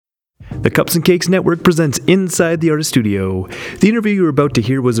The Cups and Cakes Network presents Inside the Artist Studio. The interview you're about to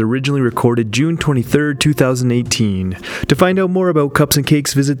hear was originally recorded June 23rd, 2018. To find out more about Cups and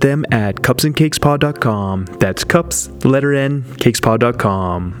Cakes, visit them at cupsandcakespod.com. That's cups, the letter N,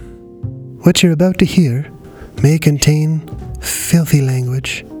 cakespod.com. What you're about to hear may contain filthy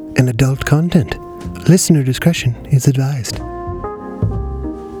language and adult content. Listener discretion is advised.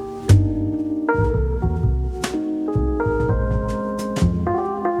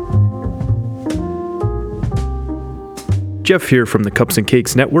 Jeff here from the Cups and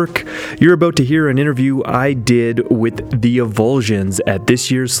Cakes Network. You're about to hear an interview I did with the Evulsions at this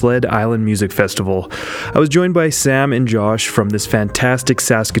year's Sled Island Music Festival. I was joined by Sam and Josh from this fantastic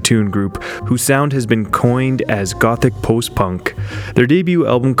Saskatoon group whose sound has been coined as Gothic Post-Punk. Their debut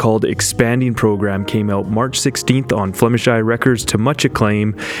album called Expanding Program came out March 16th on Flemish Eye Records to much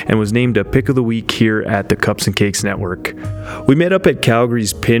acclaim and was named a Pick of the Week here at the Cups and Cakes Network. We met up at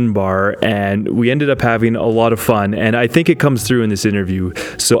Calgary's Pin Bar and we ended up having a lot of fun, and I think it comes through in this interview.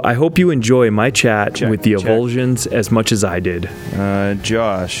 So I hope you enjoy my chat with the Evulsions as much as I did.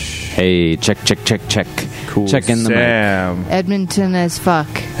 Josh. Hey, check. Cool. Check in the Sam. Edmonton as fuck.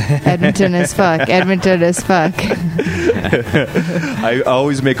 Edmonton as fuck. Edmonton as fuck. I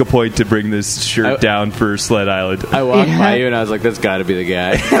always make a point to bring this shirt down for Sled Island. I walked by you and I was like, that's got to be the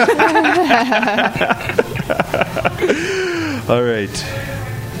guy. All right.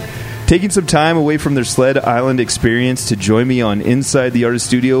 Taking some time away from their Sled Island experience to join me on Inside the Artist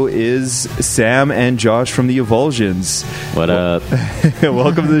Studio is Sam and Josh from the Evulsions. What up?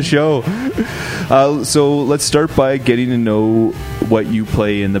 Welcome to the show. So let's start by getting to know what you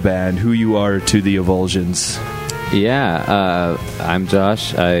play in the band, who you are to the Evulsions. Yeah, I'm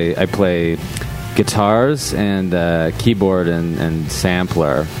Josh. I play guitars and keyboard and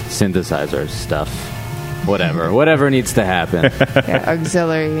sampler, synthesizer stuff. Whatever needs to happen. Yeah,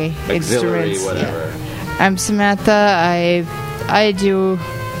 auxiliary instruments. Whatever. Yeah. I'm Samantha. I do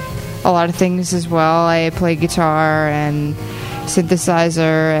a lot of things as well. I play guitar and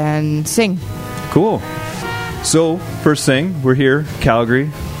synthesizer and sing. Cool. So, first thing, we're here, Calgary,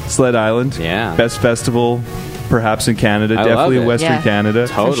 Sled Island. Yeah. Best festival, perhaps in Canada. I Definitely love in it. Western Yeah. Canada.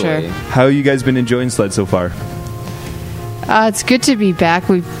 Totally. For sure. How have you guys been enjoying Sled so far? It's good to be back.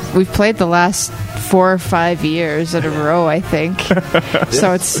 We've played the last 4 or 5 years in a row, I think.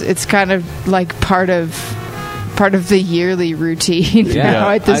 So it's kind of like part of the yearly routine now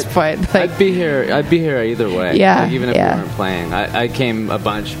at this point. Like, I'd be here either way. Yeah, Like, even if yeah. we weren't playing. I came a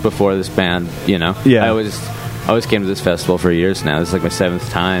bunch before this band. You know. Yeah. I always came to this festival for years now. This is like my 7th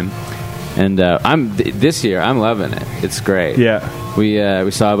time, and this year I'm loving it. It's great. Yeah.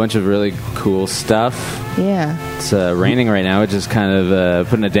 We saw a bunch of really cool stuff. yeah. It's raining right now, which is kind of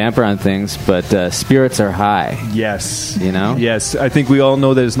putting a damper on things, but spirits are high. Yes. You know? Yes. I think we all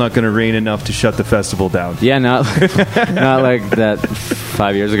know that it's not going to rain enough to shut the festival down. Yeah, not like that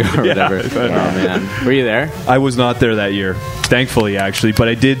 5 years ago or whatever. Oh, man. Were you there? I was not there that year, thankfully, actually, but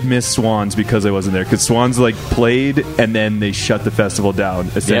I did miss Swans because I wasn't there. Because Swans played and then they shut the festival down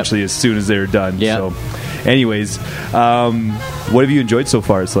essentially as soon as they were done. Yep. So, anyways, what have you enjoyed so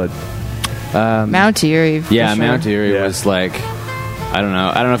far, Sled? Mount Erie. For Yeah, sure. Mount Erie was like, I don't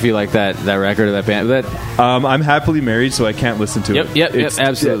know if you like that record or that band, but I'm happily married, so I can't listen to it. Yep,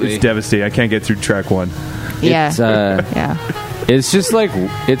 absolutely. It's devastating. I can't get through track 1. Yeah. it's, yeah. it's just like,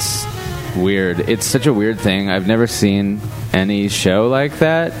 it's weird. It's such a weird thing. I've never seen any show like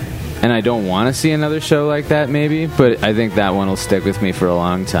that, and I don't want to see another show like that maybe, but I think that one will stick with me for a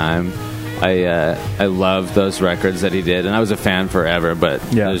long time. I love those records that he did, and I was a fan forever, but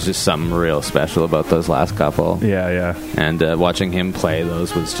there's just something real special about those last couple. Yeah. And watching him play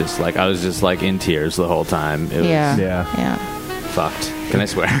those was just like, I was just like in tears the whole time. It was Yeah. fucked. Can I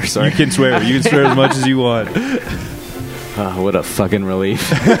swear? Sorry. You can swear. You can swear as much as you want. What a fucking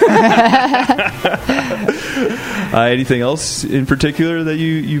relief. Anything else in particular that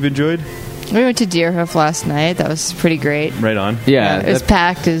you've enjoyed? We went to Deerhoof last night. That was pretty great. Right on. Yeah. It was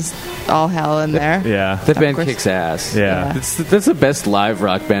packed as all hell in there. Yeah. That band course. kicks ass. Yeah. That's the best live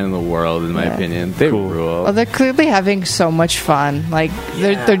rock band in the world, in my opinion. They rule. Well, they're clearly having so much fun. Like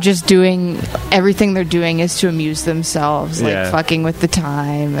they're just doing everything they're doing is to amuse themselves, like fucking with the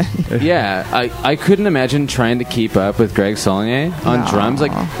time. Yeah, I couldn't imagine trying to keep up with Greg Saulnier on drums.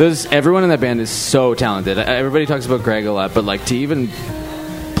 Like, everyone in that band is so talented. Everybody talks about Greg a lot, but like to even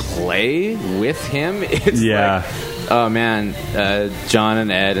play with him, it's like, oh man, John and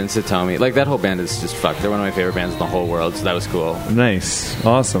Ed and Satomi, like that whole band is just fucked. They're one of my favorite bands in the whole world, so that was cool. Nice.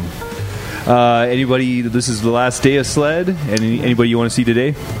 Awesome. Anybody, this is the last day of Sled? Anybody you want to see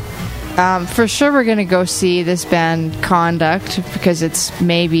today? For sure, we're going to go see this band Conduct because it's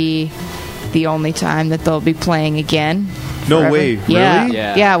maybe the only time that they'll be playing again. No forever. way. Yeah. Really?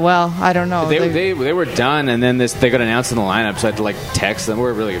 Yeah. Well, I don't know. They were done, and then they got announced in the lineup, so I had to like text them.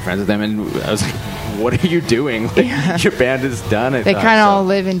 We're really good friends with them, and I was like, "What are you doing? Like, your band is done." They kind of all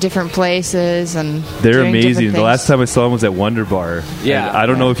live in different places, and they're doing different amazing. The things. last time I saw them was at Wonder Bar. Yeah. And I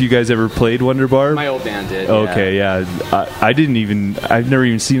don't know if you guys ever played Wonder Bar. My old band did. Okay, yeah. I've never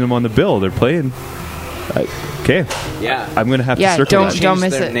even seen them on the bill. They're playing. Okay. Yeah. I'm going to have to circle don't- that. don't Changed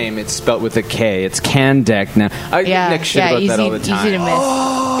miss their it. name. It's spelled with a K. It's Candec now. I give Nick shit about easy, that all the time. easy to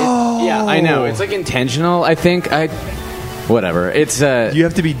miss. Yeah, I know. It's like intentional. I think whatever. It's You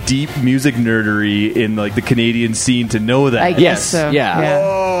have to be deep music nerdery in like the Canadian scene to know that. I guess Yes, so. yeah.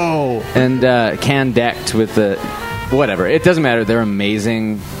 Oh. and Candect with the whatever. It doesn't matter. They're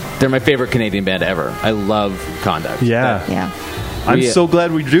amazing. They're my favorite Canadian band ever. I love Conduct. Yeah. Yeah. I'm so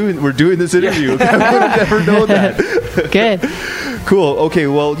glad we're doing this interview. I would have never known that. Good. Cool. Okay,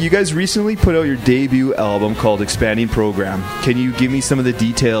 well, you guys recently put out your debut album called Expanding Program. Can you give me some of the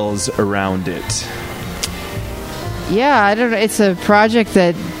details around it? Yeah, I don't know. It's a project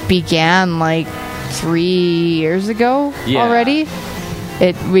that began like 3 years ago Yeah. already.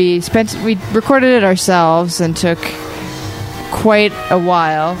 We recorded it ourselves and took quite a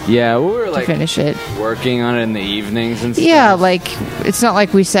while Yeah, we were to like finish it. working on it in the evenings and stuff. Yeah, like it's not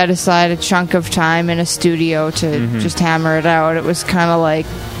like we set aside a chunk of time in a studio to just hammer it out. It was kind of like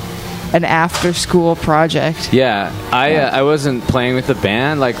an after-school project. Yeah, I wasn't playing with the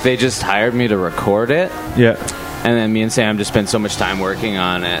band. Like they just hired me to record it, Yeah. and then me and Sam just spent so much time working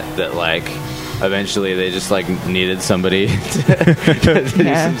on it that like eventually they just like needed somebody to do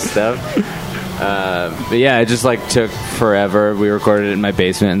Yeah. some stuff. But yeah, it just like took forever. We recorded it in my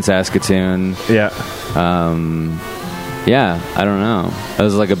basement in Saskatoon. Yeah. Yeah, I don't know. I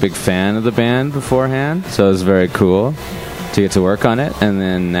was like a big fan of the band beforehand, so it was very cool to get to work on it and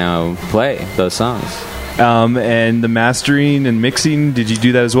then now play those songs. And the mastering and mixing, did you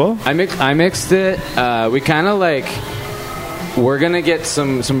do that as well? I mixed it. We kind of like we're gonna get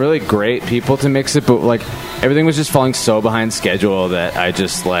some really great people to mix it, but like everything was just falling so behind schedule that I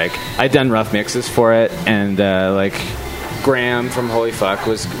just like I'd done rough mixes for it, and like Graham from Holy Fuck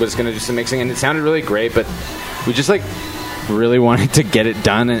was gonna do some mixing, and it sounded really great, but we just like really wanted to get it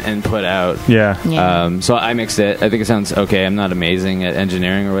done and put out. Yeah. Yeah. So I mixed it. I think it sounds okay. I'm not amazing at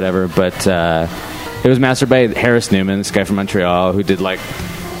engineering or whatever, but it was mastered by Harris Newman, this guy from Montreal, who did like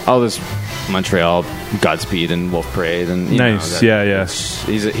all this Montreal Godspeed and Wolf Parade, and you Nice. know, Yeah.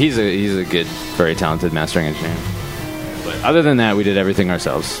 He's a good, very talented mastering engineer. But other than that, we did everything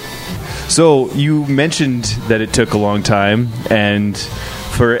ourselves. So you mentioned that it took a long time, and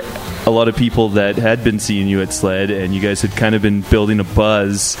for a lot of people that had been seeing you at SLED and you guys had kind of been building a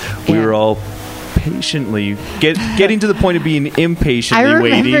buzz, we Yeah. were all patiently getting to the point of being impatiently I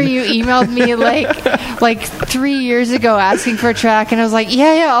remember waiting. you emailed me like 3 years ago asking for a track, and I was like,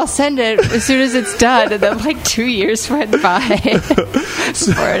 yeah, I'll send it as soon as it's done. And then like 2 years went by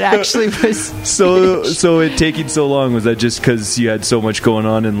before it actually was. So it taking so long, was that just because you had so much going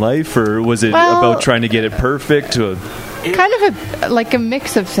on in life, or was it Well- about trying to get it perfect? Kind of a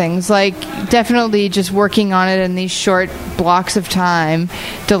mix of things. Like definitely just working on it in these short blocks of time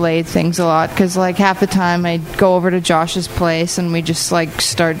delayed things a lot, because like half the time I'd go over to Josh's place and we just like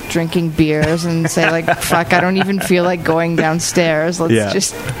start drinking beers and say like, fuck, I don't even feel like going downstairs, let's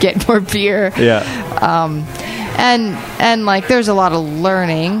just get more beer. Yeah. And like there's a lot of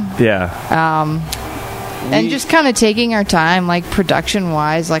learning Yeah. and just kind of taking our time, like production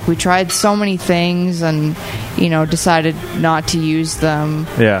wise. Like we tried so many things and decided not to use them.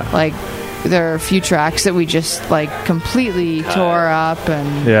 Yeah. Like there are a few tracks that we just like completely tore up,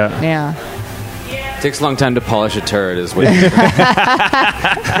 and Yeah. It takes a long time to polish a turd, is what. And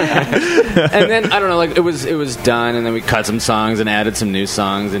then I don't know, like it was done, and then we cut some songs and added some new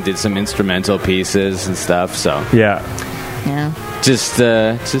songs and did some instrumental pieces and stuff. So Yeah. yeah. just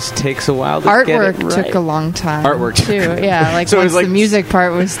takes a while to Artwork get it right. took a long time. Artwork took too. a- Yeah, like So it was once like- the music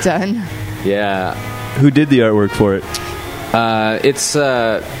part was done. Yeah. Who did the artwork for it? It's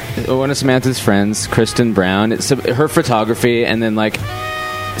one of Samantha's friends, Kristen Brown. It's her photography, and then like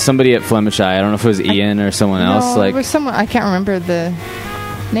somebody at Flemish Eye. I don't know if it was Ian or someone else. No, Like, it was someone, I can't remember the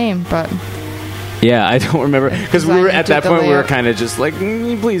name, but yeah, I don't remember because we were at that point. We were kind of just like,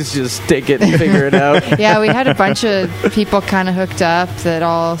 please just take it and figure it out. yeah, we had a bunch of people kind of hooked up that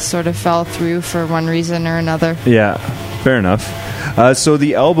all sort of fell through for one reason or another. Yeah, fair enough. So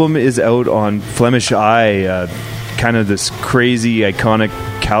the album is out on Flemish Eye, kind of this crazy, iconic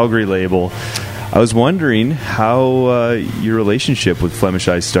Calgary label. I was wondering how your relationship with Flemish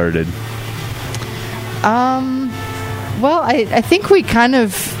Eye started. Well, I think we kind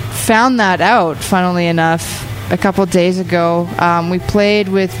of found that out, funnily enough, a couple days ago. We played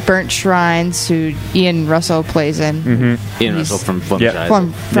with Burnt Shrines, who Ian Russell plays in. Mm-hmm. Ian Russell from Flemish Eye.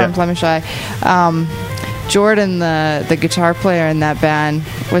 From Flemish Eye. Jordan, the guitar player in that band,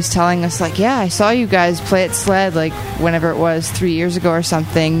 was telling us, like, yeah, I saw you guys play at Sled, like, whenever it was, 3 years ago or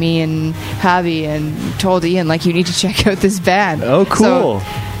something, me and Javi, and told Ian, like, you need to check out this band. Oh, cool. So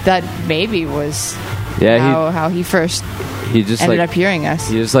that maybe was how he first he just ended like, up hearing us.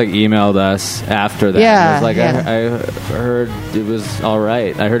 He just like emailed us after that. Yeah, and was like, I heard it was all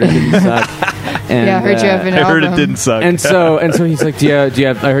right. I heard it didn't suck. And, I heard you have an I heard it album. didn't suck. And so he's like, do you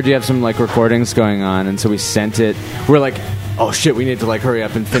have? I heard you have some like recordings going on. And so we sent it. We're like, oh shit, we need to like hurry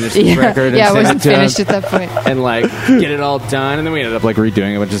up and finish this record. And yeah, it send wasn't to him finished at that point. and like get it all done. And then we ended up like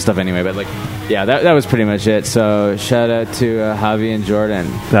redoing a bunch of stuff anyway. But like, yeah, that was pretty much it. So shout out to Javi and Jordan.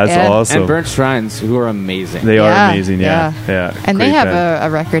 That's awesome. And Burnt Shrines, who are amazing. They are amazing, yeah. And Great they have band. a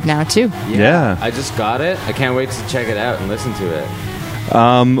record now, too. Yeah. I just got it. I can't wait to check it out and listen to it.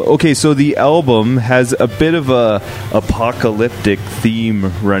 Okay, so the album has a bit of a apocalyptic theme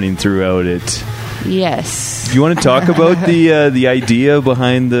running throughout it. Yes. Do you want to talk about the idea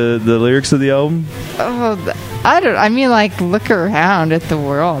behind the lyrics of the album? I mean, like, look around at the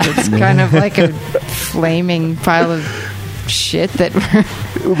world. It's kind of like a flaming pile of shit that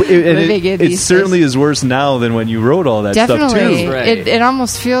we're living in. It these certainly days. is worse now than when you wrote all that Definitely. stuff too. Right. It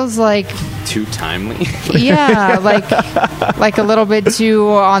almost feels like, Too timely. yeah, like a little bit too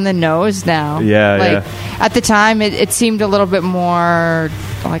on the nose now. Yeah, like, yeah. At the time, it seemed a little bit more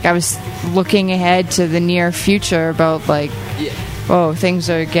like I was looking ahead to the near future about like, oh, things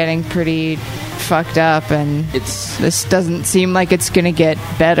are getting pretty fucked up, and this doesn't seem like it's going to get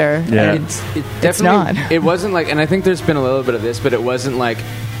better. Yeah. And It it's definitely- not. It wasn't like, and I think there's been a little bit of this, but it wasn't like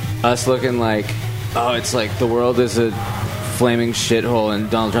us looking like, oh, it's like the world is a flaming shithole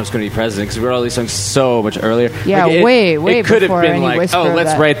and Donald Trump's going to be president, because we wrote all these songs so much earlier. Yeah, Like, way it could have before been any like, whisper oh, of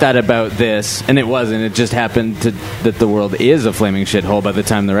let's that. write that about this, and it wasn't. It just happened that the world is a flaming shithole by the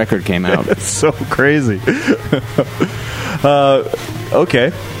time the record came out. It's so crazy.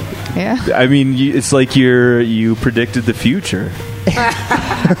 Okay. Yeah. I mean, it's like you predicted the future.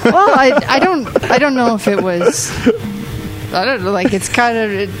 Well, I don't know if it was. I don't know. Like, it's kind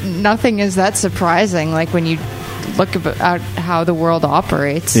of nothing is that surprising. Like when you look at how the world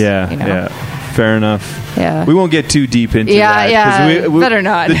operates. Yeah, you know? yeah. Fair enough. Yeah. We won't get too deep into Yeah, that. 'cause yeah, better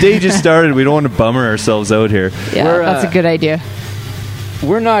not. The day just started. We don't want to bummer ourselves out here. Yeah, that's a good idea.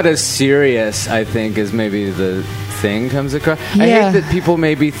 We're not as serious, I think, as maybe the thing comes across. I Yeah. hate that people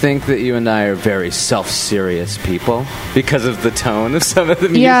maybe think that you and I are very self-serious people because of the tone of some of the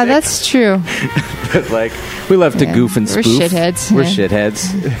music. Yeah, that's true. But, like, we love to Yeah. goof and We're spoof. shitheads, We're yeah.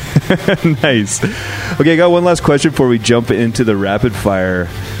 shitheads. Nice. Okay, I got one last question before we jump into the rapid fire.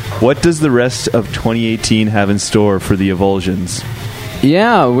 What does the rest of 2018 have in store for the Evulsions?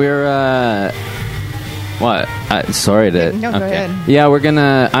 Yeah, we're what? Sorry to. No, go ahead. Yeah, we're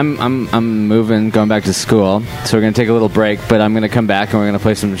gonna. I'm moving, going back to school, so we're gonna take a little break. But I'm gonna come back and we're gonna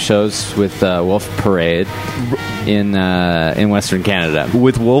play some shows with Wolf Parade in Western Canada.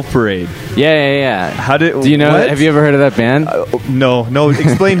 With Wolf Parade. Yeah. How did? Do you know? what? Have you ever heard of that band? No.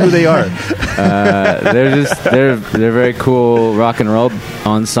 Explain who they are. They're very cool rock and roll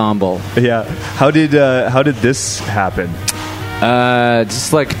ensemble. Yeah. How did this happen?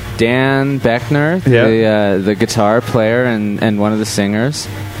 Just like Dan Beckner, the guitar player and one of the singers,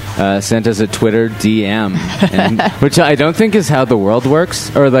 sent us a Twitter DM, which I don't think is how the world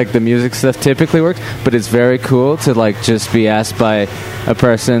works or like the music stuff typically works, but it's very cool to like just be asked by a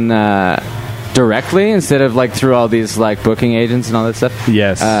person directly instead of like through all these like booking agents and all that stuff.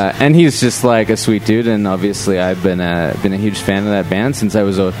 Yes. And he's just like a sweet dude, and obviously I've been a huge fan of that band since I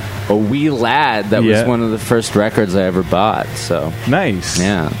was a wee lad. That was one of the first records I ever bought. So Nice.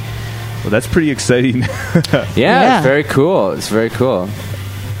 yeah. Well, that's pretty exciting. Yeah, it's very cool. It's very cool,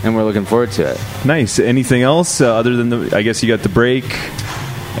 and we're looking forward to it. Nice. Anything else other than I guess you got the break,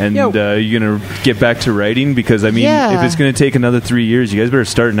 and you're gonna get back to writing because I mean, if it's gonna take another 3 years, you guys better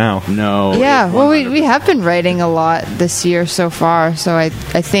start now. No. Yeah, well, we have been writing a lot this year so far, so I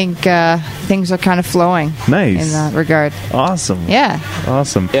think things are kind of flowing. Nice. In that regard. Awesome. Yeah.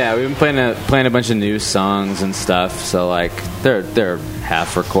 Awesome. Yeah, we've been playing a bunch of new songs and stuff. So like they're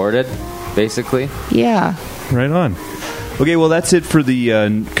half recorded, basically. Yeah. Right on. Okay, well, that's it for the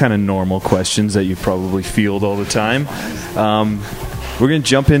kind of normal questions that you probably field all the time. We're going to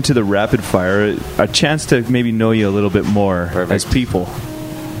jump into the rapid fire, a chance to maybe know you a little bit more as people.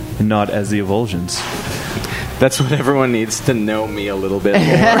 and not as the Evulsions? That's what everyone needs to know me a little bit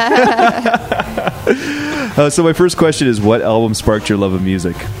more. So my first question is, what album sparked your love of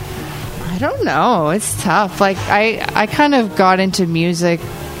music? I don't know. It's tough. Like I kind of got into music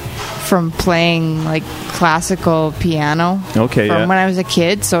from playing like classical piano. Okay, from yeah. when I was a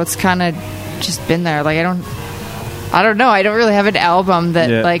kid, so it's kind of just been there. Like I don't know. I don't really have an album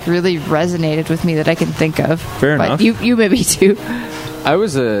that like really resonated with me that I can think of. Fair enough. You maybe too. I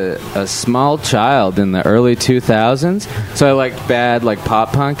was a small child in the early 2000s, so I liked bad like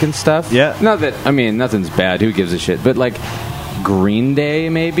pop punk and stuff. Yeah. Not that, I mean, nothing's bad. Who gives a shit? But like Green Day,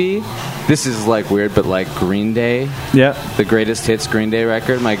 maybe. This is like weird, but like Green Day. Yeah. The greatest hits Green Day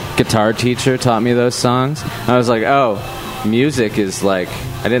record. My guitar teacher taught me those songs. I was like, oh, music is like,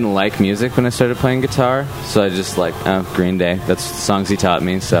 I didn't like music when I started playing guitar, so I just like, oh, Green Day. That's the songs he taught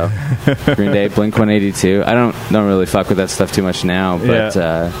me. So Green Day, Blink-182. I don't really fuck with that stuff too much now, but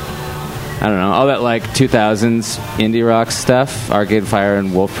I don't know. All that like 2000s indie rock stuff, Arcade Fire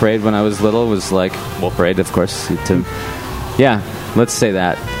and Wolf Parade when I was little was like, Wolf Parade, of course. Yeah, let's say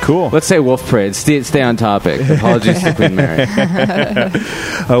that. Cool. Let's say Wolf Parade. Stay on topic. Apologies to Queen Mary.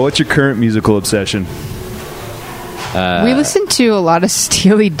 What's your current musical obsession? We listen to a lot of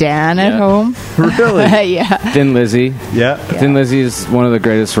Steely Dan at home. Really? Yeah. Thin Lizzy. Yeah. Thin Lizzy is one of the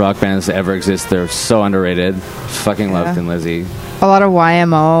greatest rock bands to ever exist. They're so underrated. Fucking love Thin Lizzy. A lot of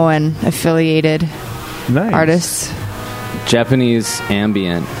YMO and affiliated Nice. artists. Japanese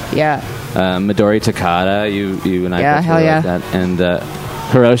ambient. Yeah. Midori Takada. You and I both hell really yeah. like that. And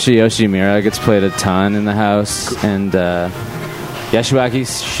Hiroshi Yoshimura gets played a ton in the house. And Yashuaki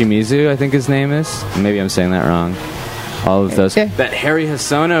Shimizu, I think his name is. Maybe I'm saying that wrong. All of those. Okay. That Harry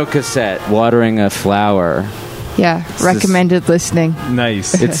Hosono cassette, Watering a Flower. Yeah. Recommended listening.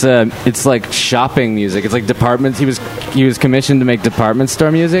 Nice. It's like shopping music. It's like departments. He was commissioned to make department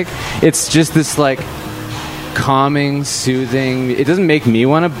store music. It's just this like calming, soothing. It doesn't make me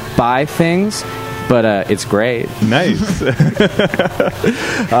want to buy things, but it's great. Nice.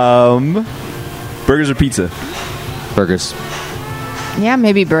 Burgers or pizza? Burgers. Yeah,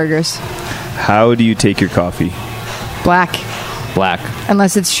 maybe burgers. How do you take your coffee? Black.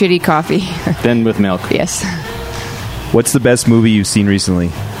 Unless it's shitty coffee. Then with milk. Yes. What's the best movie you've seen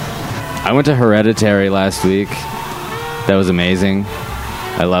recently? I went to Hereditary last week. That was amazing.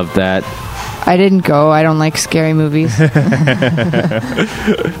 I loved that. I didn't go. I don't like scary movies. What's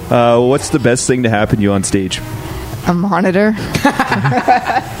the best thing to happen to you on stage? A monitor.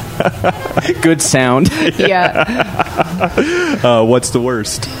 Good sound. Yeah. What's the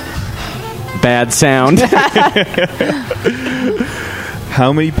worst? Bad sound.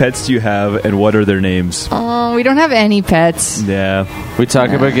 How many pets do you have, and what are their names? Oh, we don't have any pets. Yeah. We talk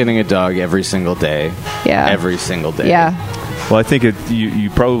about getting a dog every single day. Yeah. Every single day. Yeah. Well, I think you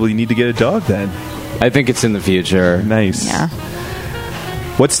probably need to get a dog then. I think it's in the future. Nice. Yeah.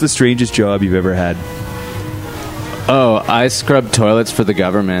 What's the strangest job you've ever had? Oh, I scrub toilets for the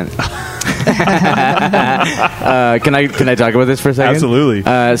government. Can I talk about this for a second? Absolutely.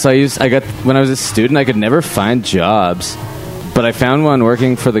 When I was a student, I could never find jobs, but I found one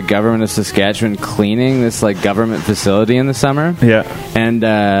working for the government of Saskatchewan, cleaning this like government facility in the summer. Yeah. And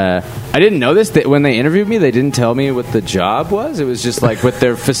I didn't know this. When they interviewed me, they didn't tell me what the job was. It was just like with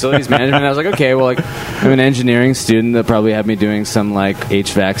their facilities management. I was like, okay, well, like I'm an engineering student. They'll probably have me doing some like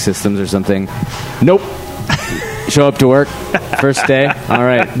HVAC systems or something. Nope. Show up to work, first day. All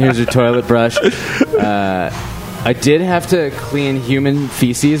right, here's your toilet brush. I did have to clean human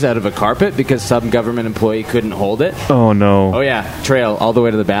feces out of a carpet because some government employee couldn't hold it. Oh, no. Oh, yeah, trail all the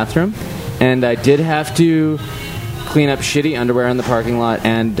way to the bathroom. And I did have to clean up shitty underwear in the parking lot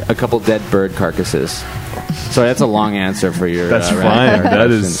and a couple dead bird carcasses. Sorry, that's a long answer for your. That's fine.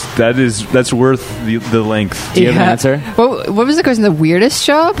 That's worth the length. Do you have an answer? What was the question? The weirdest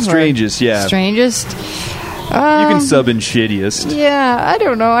job? Strangest, yeah. Strangest. You can sub in shittiest. Yeah, I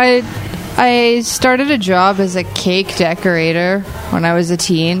don't know. I started a job as a cake decorator when I was a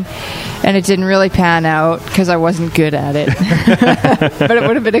teen, and it didn't really pan out because I wasn't good at it. But it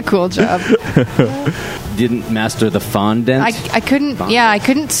would have been a cool job. Didn't master the fondant? I couldn't. Yeah, I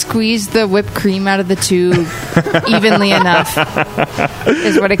couldn't squeeze the whipped cream out of the tube evenly enough.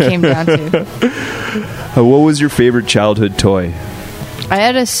 Is what it came down to. What was your favorite childhood toy? I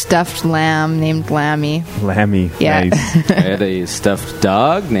had a stuffed lamb named Lammy. Lammy. Yeah. Nice. I had a stuffed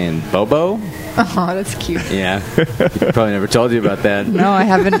dog named Bobo. Oh, that's cute. Yeah. Probably never told you about that. No, I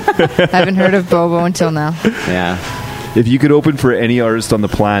haven't heard of Bobo until now. Yeah. If you could open for any artist on the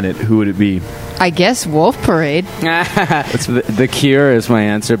planet, who would it be? I guess Wolf Parade. The Cure is my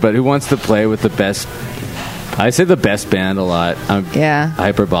answer, but who wants to play with the best I say the best band a lot. I'm Yeah.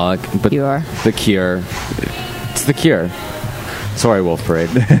 hyperbolic, but You are. The Cure. It's The Cure. Sorry, Wolf Parade.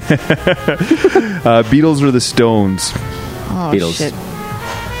 Beatles or the Stones? Oh, Beatles. shit.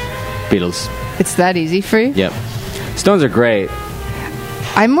 Beatles. It's that easy for you? Yep. Stones are great.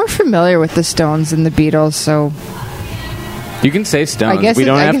 I'm more familiar with the Stones than the Beatles, so You can say Stones. I guess we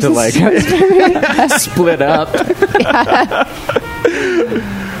don't I have guess to like it's- split up.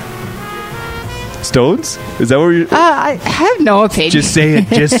 Stones? Is that where you? I have no opinion. Just say it.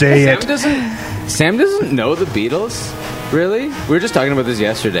 Just say Sam doesn't know the Beatles. Really? We were just talking about this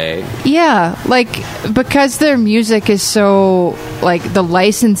yesterday. Yeah, like because their music is so like the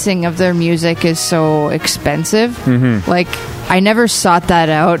licensing of their music is so expensive. Mm-hmm. Like I never sought that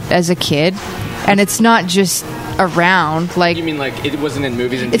out as a kid, and it's not just around. Like You mean like it wasn't in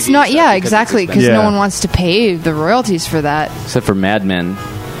movies and it's TV not. stuff Yeah, because it's exactly. Because expensive? no Yeah. one wants to pay the royalties for that. except for Mad Men.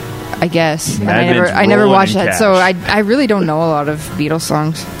 I guess. And Mad Men's I never rolling watched in that, so cash. I really don't know a lot of Beatles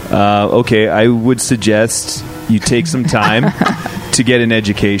songs. Okay, I would suggest you take some time to get an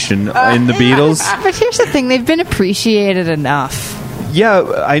education in the Beatles. But here's the thing: they've been appreciated enough.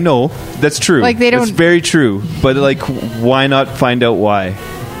 Yeah, I know. That's true. Like, they It's don't- very true. But like, why not find out why?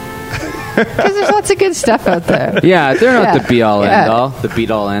 Because there's lots of good stuff out there. Yeah, they're not Yeah. the be all Yeah. end all. The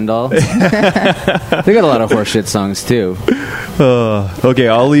beat all end all. They got a lot of horseshit songs too. Okay,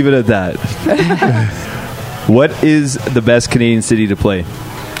 I'll leave it at that. What is the best Canadian city to play?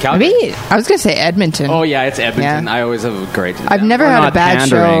 Calgary. Maybe I was gonna say Edmonton. Oh yeah, it's Edmonton. Yeah. I always have a great. I've never We're had a not bad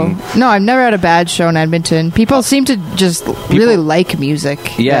pandering. show. No, I've never had a bad show in Edmonton. People seem to just really like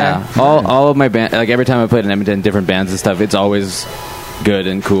music. Yeah, there. all of my band, like every time I played in Edmonton, different bands and stuff, it's always good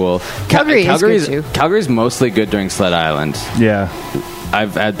and cool. Calgary is good, too. Calgary's mostly good during Sled Island. Yeah.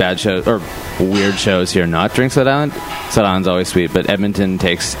 I've had bad shows or weird shows here not during Sled Island. Sled Island's always sweet, but Edmonton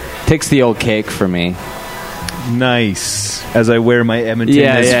takes the old cake for me. Nice. As I wear my Edmonton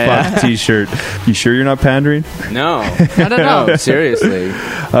Yeah, as yeah, fuck t-shirt. You sure you're not pandering? No, no, seriously,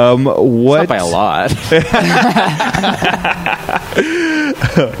 What not by a lot.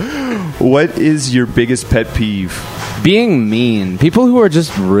 What is your biggest pet peeve? Being mean, people who are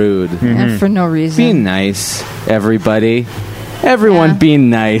just rude. Yeah, for no reason. Be nice, everybody. Everyone, Yeah. be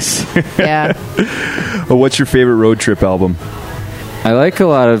nice. Yeah. What's your favorite road trip album? I like a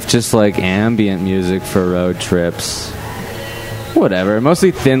lot of just like ambient music for road trips. Whatever.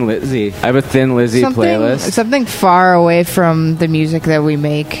 Mostly Thin Lizzy. I have a Thin Lizzy playlist. Something far away from the music that we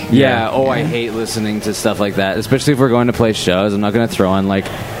make. Yeah. Oh, I hate listening to stuff like that, especially if we're going to play shows. I'm not going to throw on like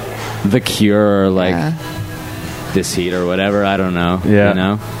The Cure or like This Heat or whatever. I don't know. Yeah. You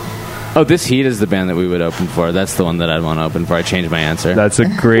know? Oh, This Heat is the band that we would open for. That's the one that I'd want to open for. I changed my answer. That's a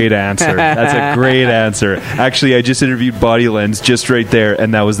great answer. That's a great answer. Actually, I just interviewed Body Lens just right there,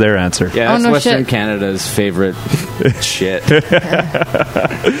 and that was their answer. Yeah, Oh, that's no Western shit. Canada's favorite shit.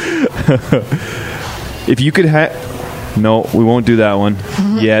 If you could No, we won't do that one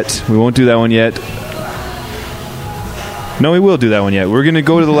yet. We won't do that one yet. No, we will do that one yet. We're going to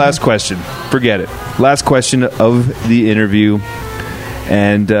go to the last question. Forget it. Last question of the interview.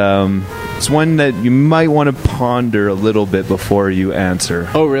 And it's one that you might want to ponder a little bit before you answer.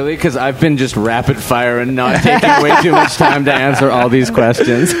 Oh, really? Because I've been just rapid fire and not taking way too much time to answer all these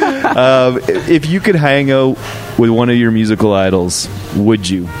questions. If you could hang out with one of your musical idols, would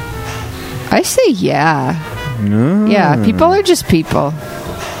you? I say yeah. Yeah, people are just people.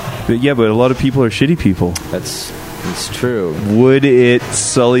 Yeah, but a lot of people are shitty people. That's true. Would it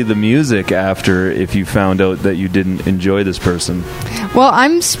sully the music after if you found out that you didn't enjoy this person? Well,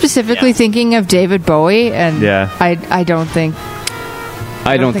 I'm specifically thinking of David Bowie, and Yeah. I don't think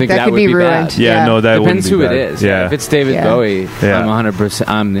I don't think that could would be be ruined. bad. Yeah, Yeah. no, that Depends who wouldn't be it bad. is. Yeah, If it's David Yeah. Bowie, Yeah. I'm 100%.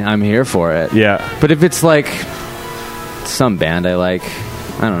 I'm here for it. yeah. But if it's like some band I like,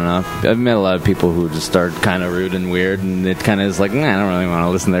 I don't know. I've met a lot of people who just start kind of rude and weird, and it kind of is like, I don't really want to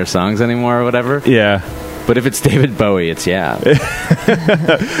listen to their songs anymore or whatever. Yeah. But if it's David Bowie, it's Right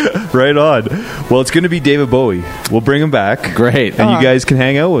on. Well, it's going to be David Bowie. We'll bring him back. great. And you guys can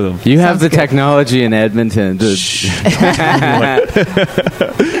hang out with him. You have the technology in Edmonton.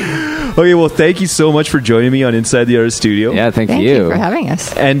 Okay, well, thank you so much for joining me on Inside the Artist Studio. Yeah, thank Thank you for having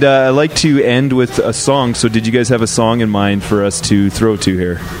us. And I'd like to end with a song. So did you guys have a song in mind for us to throw to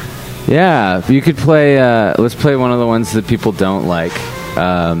here? Yeah, you could play. Let's play one of the ones that people don't like,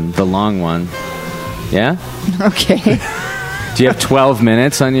 the long one. Yeah. Okay. Do you have 12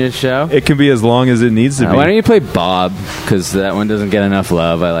 minutes on your show? It can be as long as it needs to be. Why don't you play Bob? Because that one doesn't get enough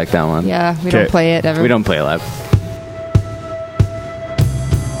love. I like that one. Yeah, we Okay. don't play it ever. We don't play live.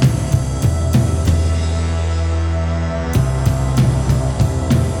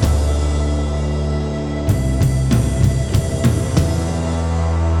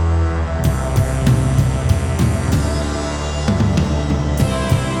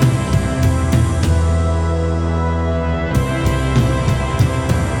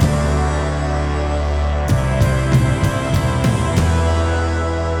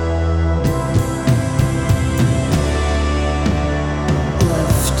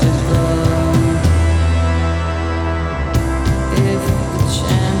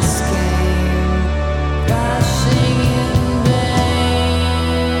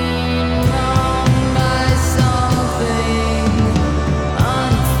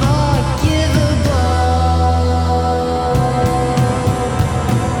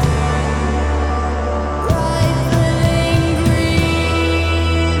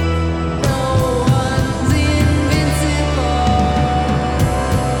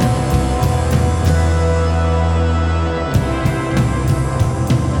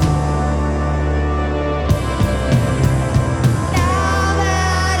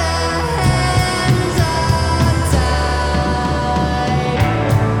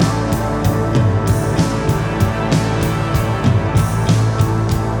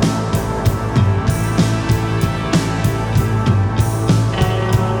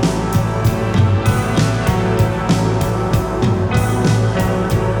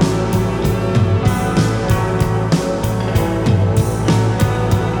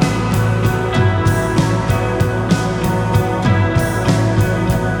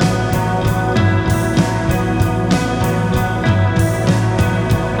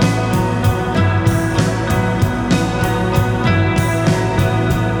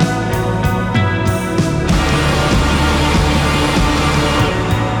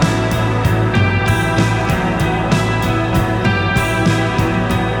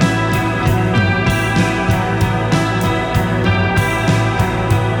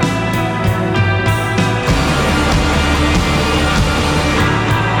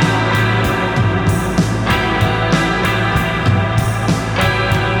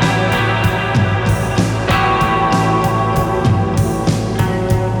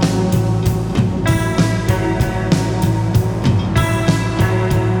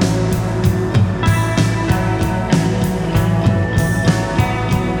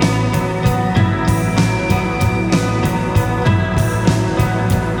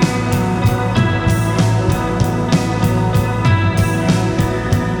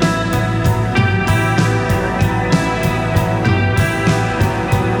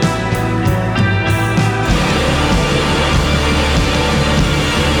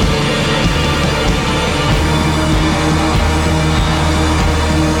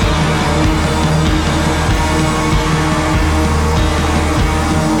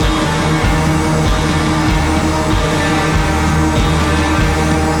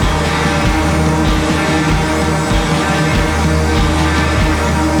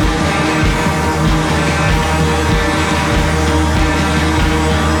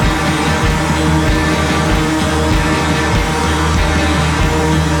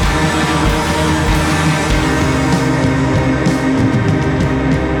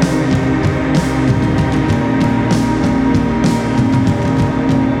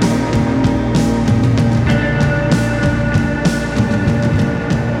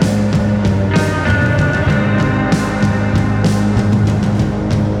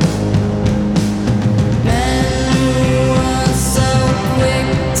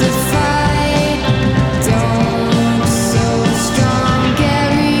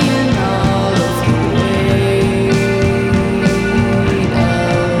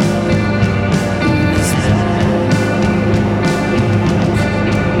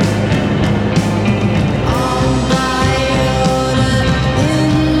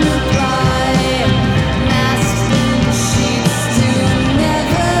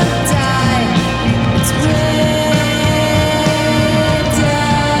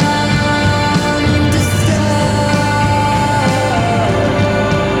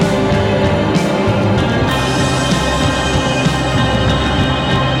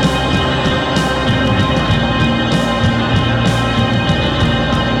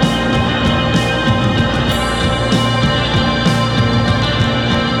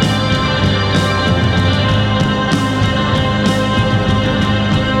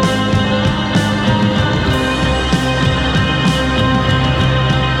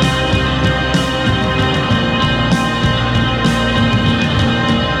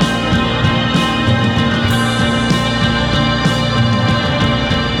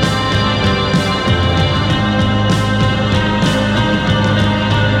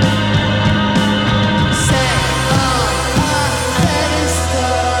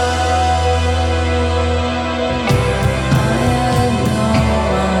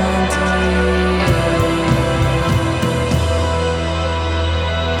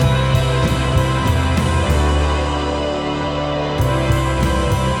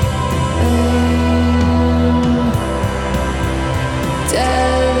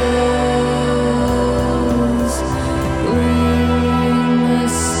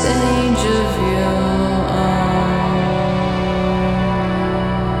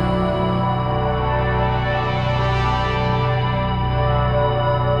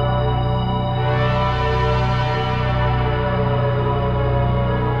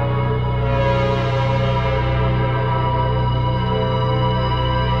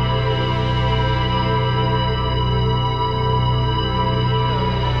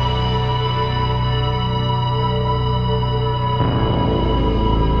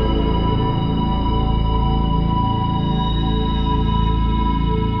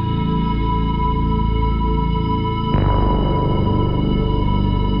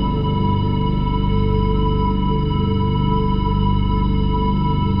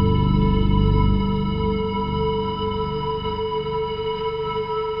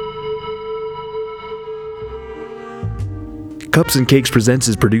 Cups and Cakes Presents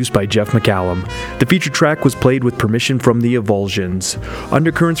is produced by Jeff McCallum. The feature track was played with permission from the Evulsions.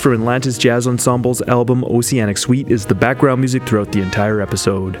 Undercurrents from Atlantis Jazz Ensemble's album Oceanic Suite is the background music throughout the entire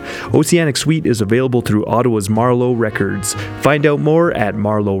episode. Oceanic Suite is available through Ottawa's Marlowe Records. Find out more at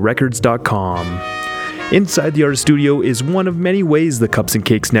marlowerecords.com. Inside the Artist Studio is one of many ways the Cups and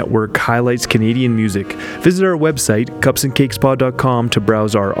Cakes Network highlights Canadian music. Visit our website, cupsandcakespod.com, to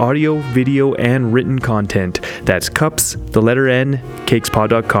browse our audio, video, and written content. That's cups, the letter N,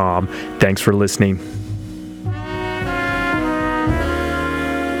 cakespod.com. Thanks for listening.